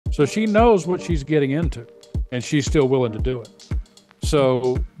So she knows what she's getting into, and she's still willing to do it.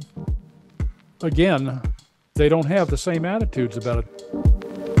 So again, they don't have the same attitudes about it.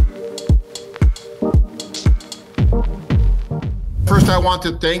 First, I want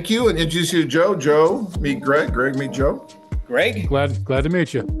to thank you and introduce you to Joe. Joe, meet Greg. Greg, meet Joe. Greg. Glad to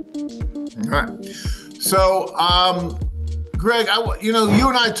meet you. All right. So, Greg, you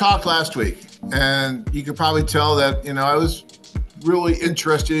and I talked last week, and you could probably tell that, I was really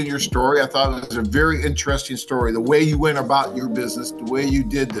interested in your story. I thought it was a very interesting story, the way you went about your business, the way you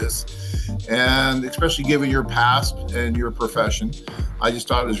did this, and especially given your past and your profession, I just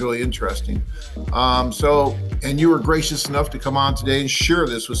thought it was really interesting. And you were gracious enough to come on today and share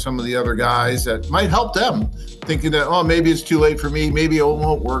this with some of the other guys that might help them, thinking that, oh, maybe it's too late for me, maybe it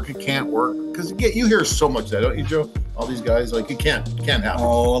won't work, it can't work. Because you hear so much of that, don't you, Joe? All these guys, like, it can't happen.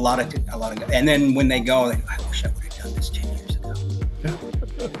 Oh, a lot of, and then when they go, I wish I would have done this 10 years ago. Yeah.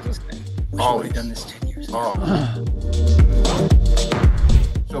 I would have done this 10 years ago.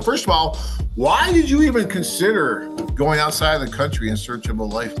 So first of all, why did you even consider going outside of the country in search of a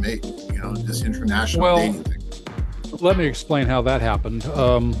life mate? This international dating thing. Let me explain how that happened.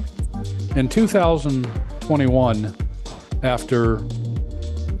 In 2021, after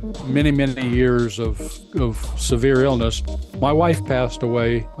many, many years of severe illness, my wife passed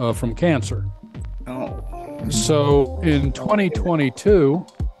away from cancer. Oh. So in 2022,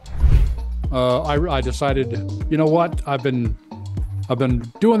 I decided, you know what? I've been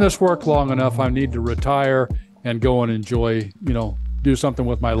doing this work long enough. I need to retire and go and enjoy, do something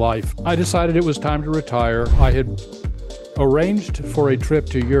with my life. I decided it was time to retire. I had arranged for a trip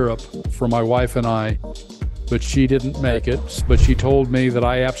to Europe for my wife and I, but she didn't make it. But she told me that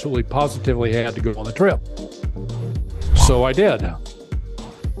I absolutely positively had to go on the trip. So I did.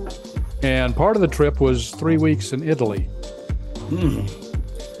 And part of the trip was 3 weeks in Italy.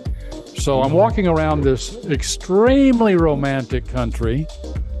 So I'm walking around this extremely romantic country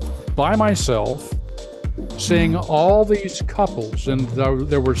by myself, seeing all these couples. And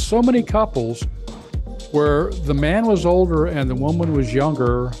there were so many couples where the man was older and the woman was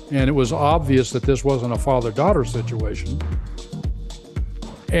younger, and it was obvious that this wasn't a father-daughter situation.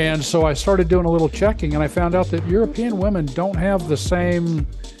 And so I started doing a little checking, and I found out that European women don't have the same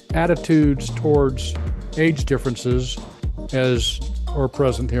attitudes towards age differences as are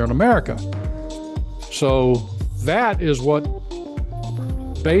present here in America. So that is what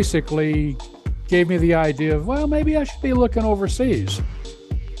basically gave me the idea of, well, maybe I should be looking overseas.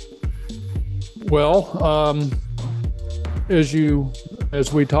 Well, as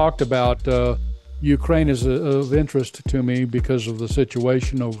we talked about, Ukraine is of interest to me because of the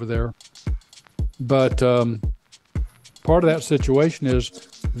situation over there. But part of that situation is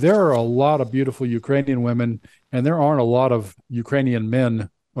there are a lot of beautiful Ukrainian women, and there aren't a lot of Ukrainian men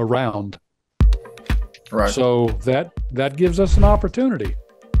around. Right. So that gives us an opportunity.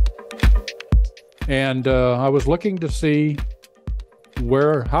 And I was looking to see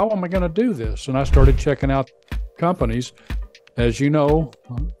how am I going to do this? And I started checking out companies. As you know,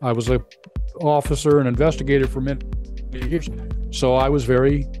 I was an officer and investigator for many years. So I was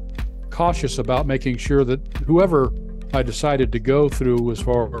very cautious about making sure that whoever I decided to go through as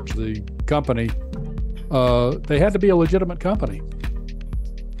far as the company, they had to be a legitimate company.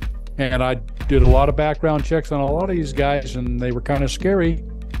 And I did a lot of background checks on a lot of these guys, and they were kind of scary.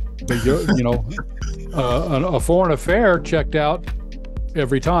 But, a foreign affair checked out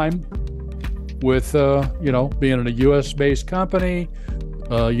every time with, being in a U.S.-based company.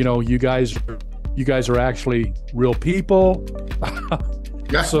 You guys are actually real people.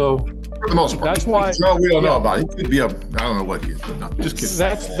 Yeah. So for the most part, that's why. No, we don't know about it. He could be I don't know what he is, but no, just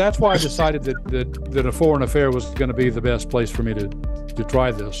kidding. That's why I decided that a foreign affair was going to be the best place for me to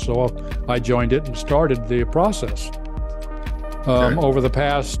try this. So I joined it and started the process. Over the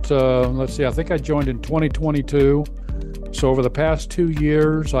past, I think I joined in 2022. So over the past 2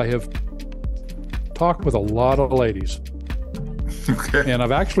 years, I have talked with a lot of ladies. Okay. And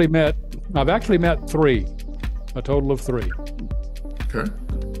I've actually met 3, a total of 3. Okay.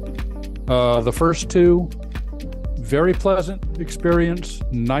 The first 2, very pleasant experience,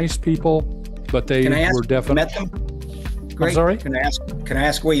 nice people, but they were definitely. Met them? Great. I'm sorry? Can I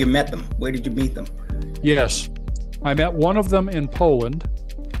ask where you met them? Where did you meet them? Yes. I met one of them in Poland.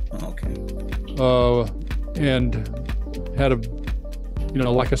 Okay. And had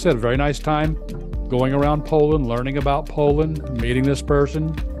like I said, a very nice time going around Poland, learning about Poland, meeting this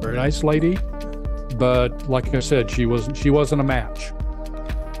person, very nice lady. But like I said, she wasn't a match.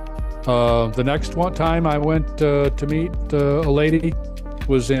 The next time I went to meet a lady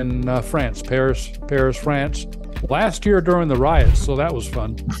was in France, Paris, France. last year during the riots, so that was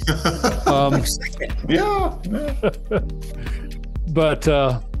fun. Yeah. But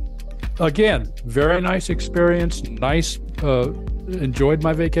again, very nice experience. Nice, enjoyed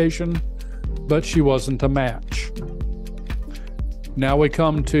my vacation, but she wasn't a match. Now we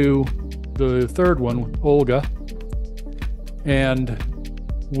come to the third one, Olga, and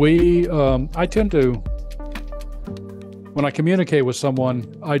I tend to, when I communicate with someone,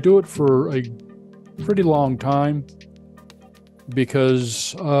 I do it for a pretty long time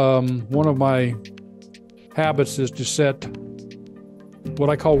because one of my habits is to set what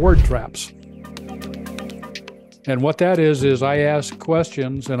I call word traps. And what that is I ask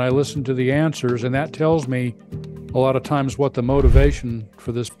questions and I listen to the answers, and that tells me a lot of times what the motivation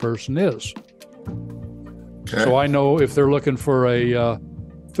for this person is. Okay. So I know if they're looking for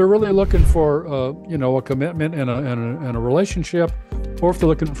they're really looking for a commitment and a relationship, or if they're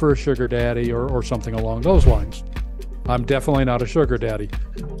looking for a sugar daddy or something along those lines. I'm definitely not a sugar daddy.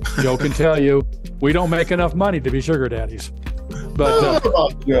 Joe can tell you, we don't make enough money to be sugar daddies. But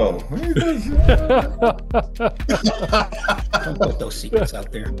Joe, don't put those secrets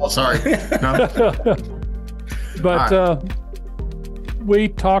out there. Oh, sorry. No. But we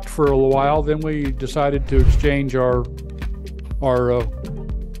talked for a while. Then we decided to exchange our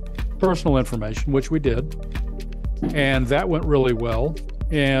personal information, which we did, and that went really well.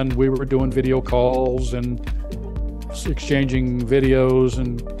 And we were doing video calls and exchanging videos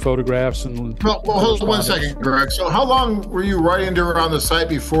and photographs and. Well, hold on 1 second, Greg. So, how long were you writing to her on the site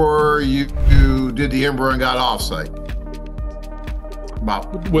before you did the Ember and got off site?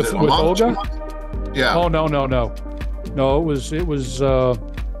 About with Olga? Yeah. Oh no. No, it was.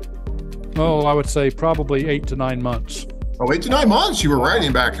 I would say probably 8 to 9 months. Oh, 8 to 9 months. You were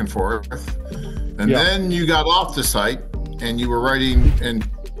writing back and forth, and then you got off the site, and you were writing and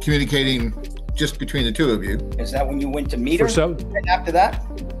communicating just between the two of you. Is that when you went to meet her? And after that?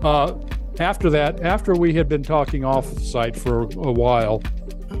 After we had been talking off the site for a while,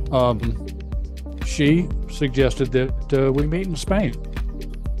 she suggested that we meet in Spain.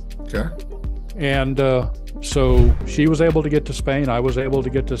 Okay. And so she was able to get to Spain. I was able to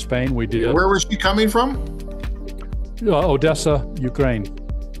get to Spain. We did. Where was she coming from? Odessa, Ukraine.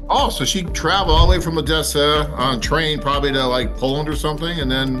 Oh, so she traveled all the way from Odessa on train, probably to like Poland or something, and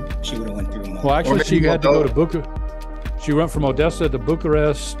then she would have went through. Well, actually, she had to go to Bucharest. She went from Odessa to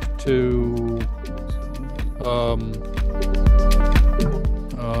Bucharest to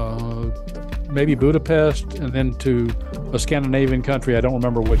maybe Budapest, and then to a Scandinavian country. I don't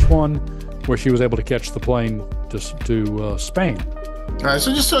remember which one, where she was able to catch the plane to Spain. All right,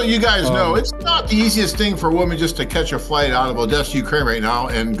 so just so you guys know, it's not the easiest thing for a woman just to catch a flight out of Odessa, Ukraine right now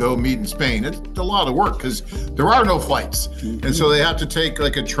and go meet in Spain. It's a lot of work because there are no flights. And so they have to take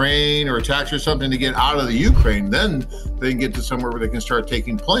like a train or a taxi or something to get out of the Ukraine. Then they can get to somewhere where they can start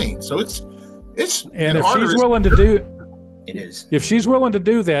taking planes. So it's and if she's willing to do it is. If she's willing to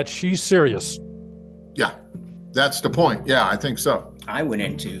do that, she's serious. Yeah, that's the point. Yeah, I think so. I went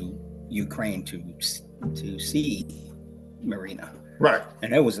into Ukraine to see Marina. Right.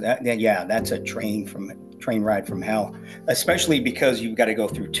 And it was that. Yeah, that's a train ride from hell, especially because you've got to go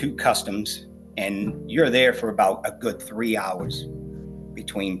through 2 customs, and you're there for about a good 3 hours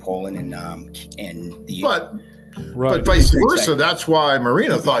between Poland and the. But vice versa. That's why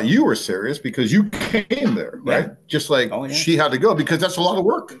Marina thought you were serious, because you came there, right? Yeah. Just like she had to go, because that's a lot of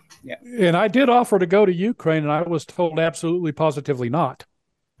work. Yeah. And I did offer to go to Ukraine, and I was told absolutely positively not.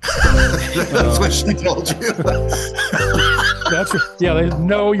 That's what she told you.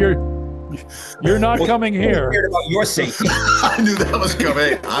 No, you're not coming here. Cared about your safety. I knew that was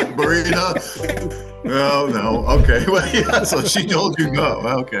coming. Marina. No. Okay. Well, yeah. So she told you no.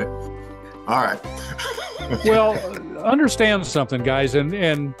 Okay. All right. Well, understand something, guys,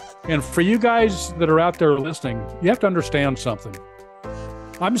 and for you guys that are out there listening, you have to understand something.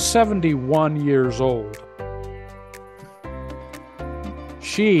 I'm 71 years old.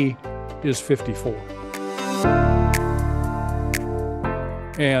 She is 54.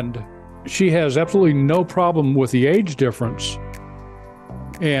 And she has absolutely no problem with the age difference.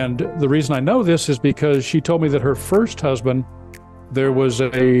 And the reason I know this is because she told me that her first husband, there was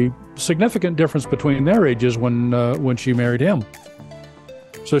a significant difference between their ages when she married him.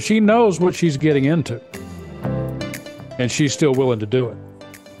 So she knows what she's getting into. And she's still willing to do it.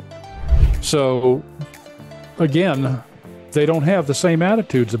 So, again, they don't have the same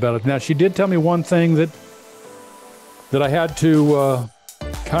attitudes about it. Now, she did tell me one thing that I had to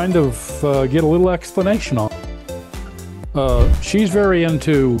kind of get a little explanation on. She's very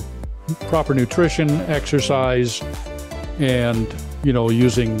into proper nutrition, exercise, and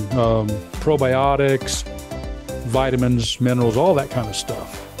using probiotics vitamins, minerals, all that kind of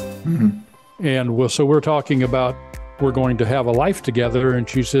stuff. And so we're talking about we're going to have a life together. And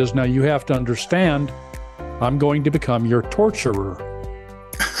she says, now you have to understand, I'm going to become your torturer.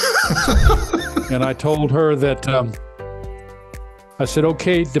 And I told her that, I said,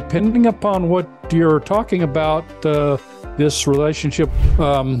 okay, depending upon what you're talking about, this relationship,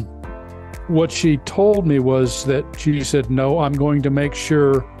 what she told me was that she said, no, I'm going to make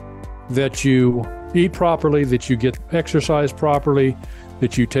sure that you eat properly, that you get exercise properly,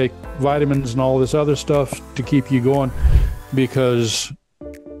 that you take vitamins and all this other stuff to keep you going, because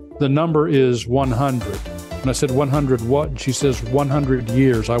the number is 100. And I said, 100 what? And she says, 100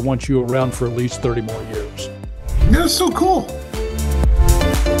 years. I want you around for at least 30 more years. Yeah, so cool.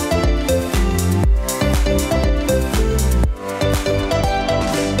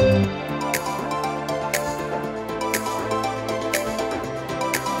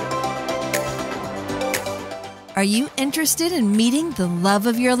 Are you interested in meeting the love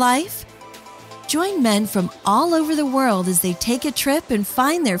of your life? Join men from all over the world as they take a trip and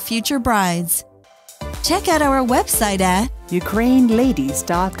find their future brides. Check out our website at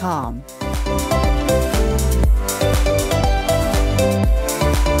ukraineladies.com.